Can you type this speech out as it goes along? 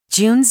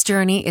June's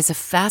Journey is a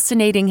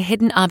fascinating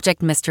hidden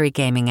object mystery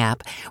gaming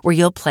app where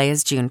you'll play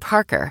as June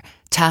Parker,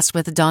 tasked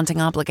with a daunting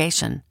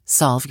obligation: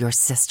 solve your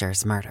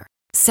sister's murder.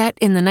 Set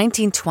in the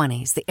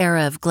 1920s, the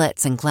era of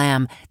glitz and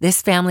glam,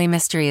 this family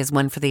mystery is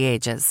one for the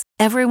ages.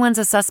 Everyone's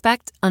a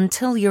suspect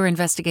until your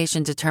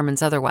investigation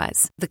determines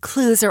otherwise. The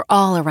clues are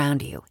all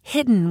around you,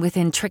 hidden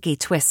within tricky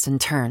twists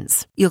and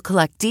turns. You'll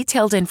collect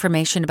detailed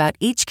information about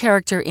each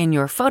character in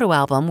your photo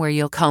album where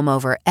you'll comb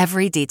over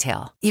every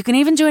detail. You can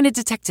even join a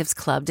detectives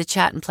club to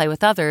chat and play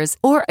with others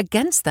or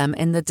against them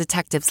in the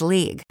Detectives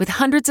League. With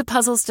hundreds of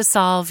puzzles to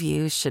solve,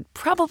 you should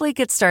probably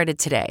get started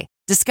today.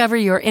 Discover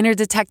your inner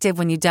detective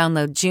when you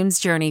download June's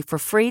Journey for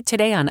free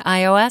today on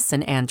iOS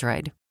and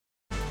Android.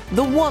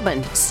 The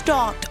woman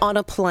stalked on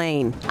a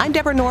plane. I'm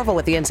Deborah Norville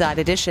with the Inside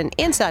Edition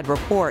Inside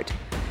Report.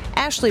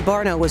 Ashley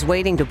Barno was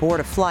waiting to board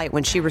a flight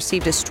when she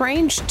received a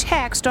strange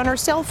text on her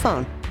cell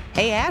phone.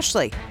 "Hey,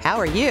 Ashley, how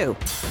are you?"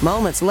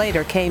 Moments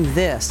later came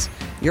this: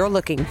 "You're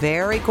looking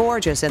very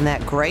gorgeous in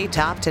that gray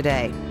top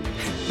today."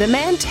 The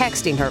man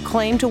texting her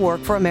claimed to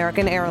work for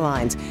American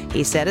Airlines.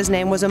 He said his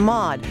name was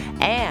Ahmad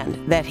and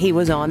that he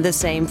was on the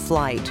same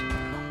flight.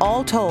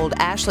 All told,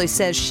 Ashley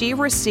says she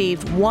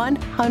received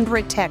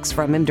 100 texts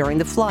from him during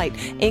the flight,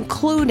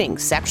 including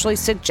sexually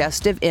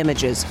suggestive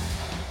images.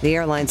 The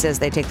airline says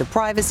they take the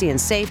privacy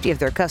and safety of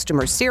their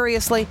customers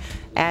seriously,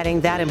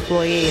 adding that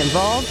employee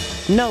involved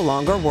no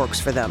longer works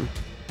for them.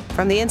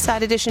 From the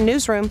Inside Edition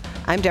newsroom,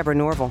 I'm Deborah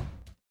Norville.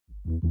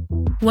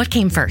 What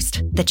came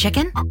first, the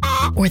chicken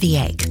or the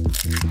egg?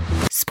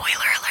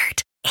 Spoiler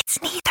alert, it's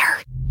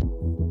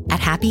neither.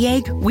 At Happy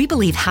Egg, we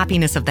believe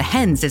happiness of the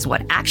hens is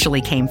what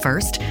actually came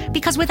first,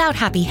 because without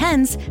happy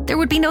hens, there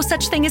would be no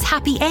such thing as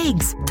happy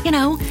eggs. You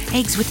know,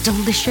 eggs with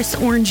delicious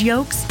orange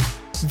yolks.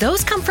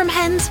 Those come from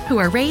hens who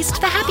are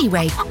raised the happy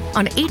way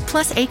on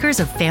 8+ acres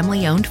of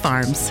family-owned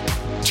farms.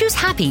 Choose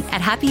happy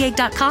at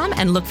happyegg.com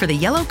and look for the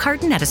yellow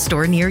carton at a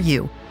store near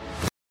you.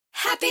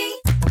 Happy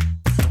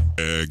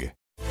Egg.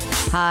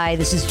 Hi,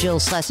 this is Jill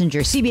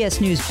Schlesinger,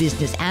 CBS News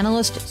business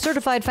analyst,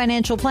 certified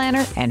financial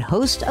planner, and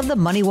host of the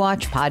Money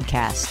Watch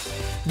podcast.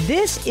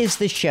 This is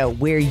the show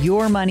where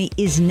your money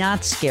is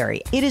not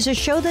scary. It is a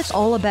show that's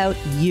all about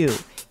you.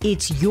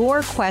 It's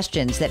your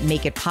questions that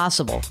make it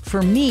possible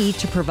for me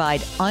to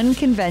provide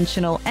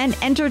unconventional and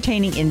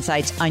entertaining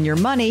insights on your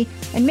money,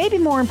 and maybe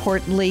more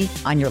importantly,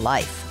 on your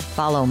life.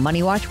 Follow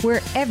Money Watch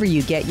wherever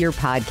you get your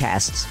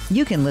podcasts.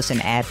 You can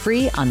listen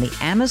ad-free on the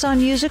Amazon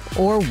Music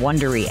or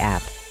Wondery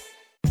app.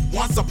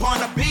 Once upon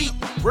a beat.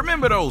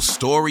 Remember those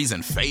stories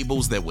and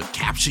fables that would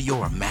capture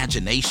your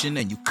imagination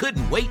and you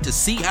couldn't wait to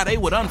see how they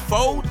would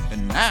unfold?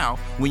 And now,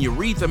 when you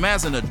read them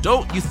as an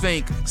adult, you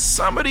think,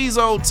 some of these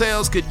old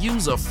tales could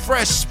use a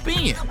fresh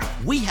spin.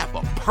 We have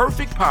a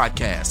perfect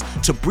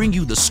podcast to bring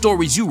you the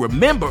stories you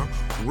remember,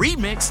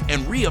 remix,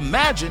 and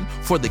reimagine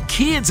for the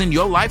kids in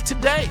your life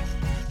today.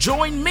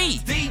 Join me,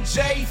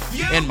 DJ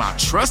Few, and my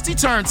trusty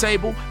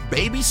turntable,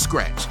 Baby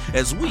Scratch,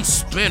 as we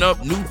spin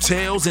up new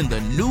tales in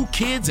the New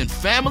Kids and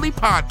Family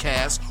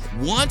podcast,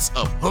 Once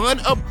Upon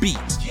a Beat.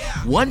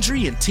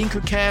 Wondery and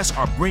Tinkercast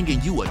are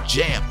bringing you a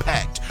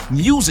jam-packed,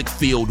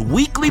 music-filled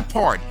weekly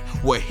party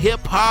where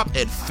hip-hop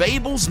and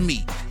fables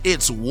meet.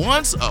 It's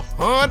Once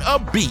Upon a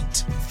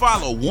Beat.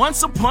 Follow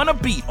Once Upon a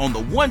Beat on the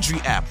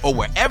Wondery app or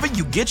wherever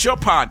you get your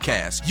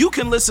podcasts. You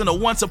can listen to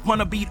Once Upon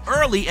a Beat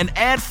early and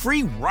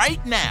ad-free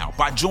right now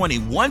by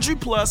joining Wondery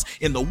Plus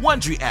in the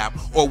Wondery app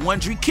or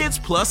Wondery Kids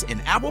Plus in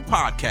Apple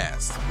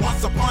Podcasts.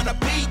 Once Upon a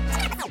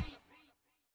Beat.